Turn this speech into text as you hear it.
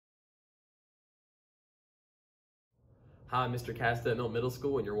Hi, I'm Mr. Casta at Milton Middle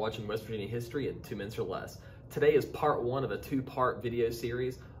School, and you're watching West Virginia History in 2 minutes or less. Today is part one of a two-part video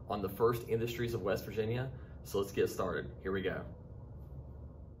series on the first industries of West Virginia. So let's get started. Here we go.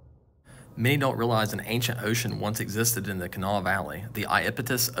 Many don't realize an ancient ocean once existed in the Kanawha Valley. The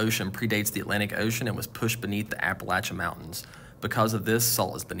Iapetus Ocean predates the Atlantic Ocean and was pushed beneath the Appalachian Mountains. Because of this,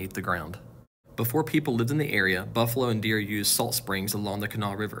 salt is beneath the ground. Before people lived in the area, buffalo and deer used salt springs along the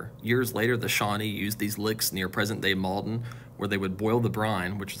Kanawha River. Years later, the Shawnee used these licks near present-day Malden, where they would boil the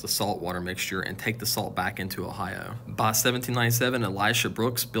brine, which is a saltwater mixture, and take the salt back into Ohio. By 1797, Elisha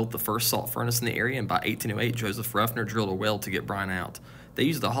Brooks built the first salt furnace in the area, and by 1808, Joseph Ruffner drilled a well to get brine out. They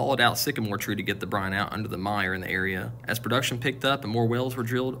used a hollowed-out sycamore tree to get the brine out under the mire in the area. As production picked up and more wells were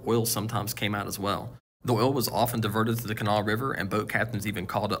drilled, oil sometimes came out as well. The oil was often diverted to the Kanawha River, and boat captains even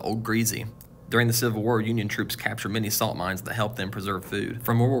called it Old Greasy. During the Civil War, Union troops captured many salt mines that helped them preserve food.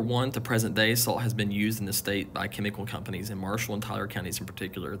 From World War I to present day, salt has been used in the state by chemical companies in Marshall and Tyler counties in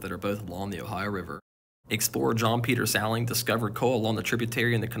particular that are both along the Ohio River. Explorer John Peter Salling discovered coal along the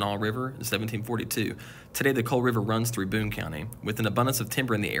tributary in the Kanawha River in 1742. Today, the Coal River runs through Boone County. With an abundance of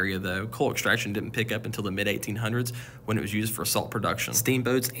timber in the area, though, coal extraction didn't pick up until the mid-1800s when it was used for salt production,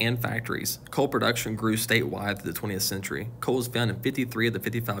 steamboats, and factories. Coal production grew statewide through the 20th century. Coal is found in 53 of the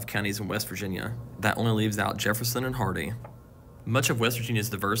 55 counties in West Virginia. That only leaves out Jefferson and Hardy. Much of West Virginia's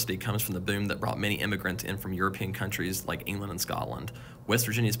diversity comes from the boom that brought many immigrants in from European countries like England and Scotland. West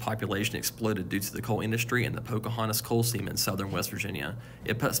Virginia's population exploded due to the coal industry and the Pocahontas coal seam in southern West Virginia.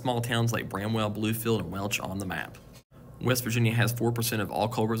 It put small towns like Bramwell, Bluefield, and Welch on the map. West Virginia has 4% of all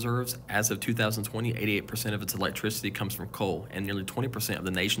coal reserves. As of 2020, 88% of its electricity comes from coal, and nearly 20% of the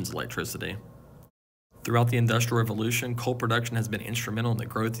nation's electricity. Throughout the Industrial Revolution, coal production has been instrumental in the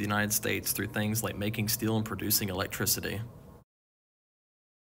growth of the United States through things like making steel and producing electricity.